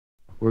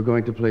We're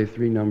going to play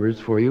 3 numbers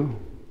for you.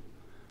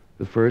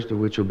 The first of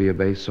which will be a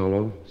bass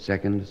solo,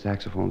 second a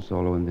saxophone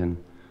solo, and then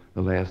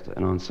the last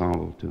an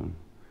ensemble tune.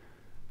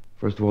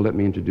 First of all, let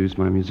me introduce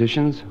my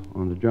musicians.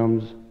 On the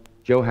drums,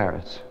 Joe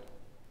Harris.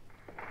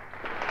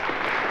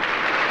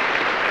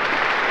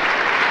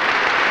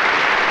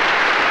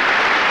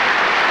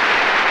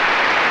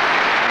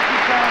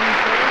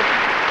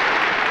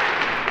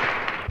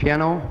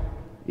 Piano,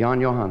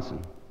 Johansson.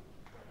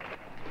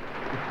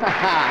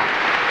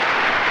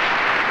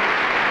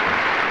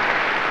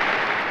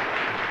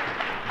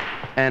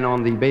 And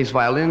on the bass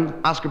violin,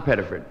 Oscar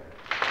Pettiford.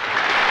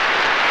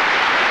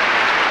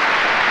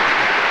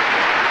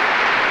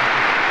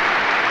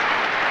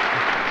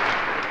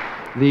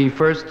 The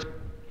first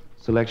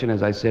selection,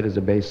 as I said, is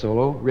a bass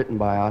solo written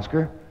by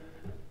Oscar.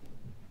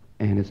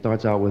 And it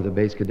starts out with a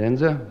bass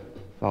cadenza,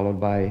 followed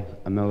by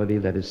a melody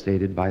that is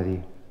stated by the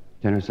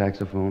tenor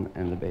saxophone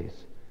and the bass.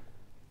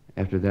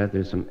 After that,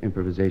 there's some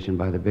improvisation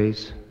by the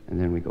bass, and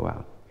then we go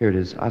out. Here it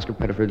is, Oscar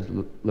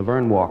Pettiford's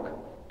Laverne Walk.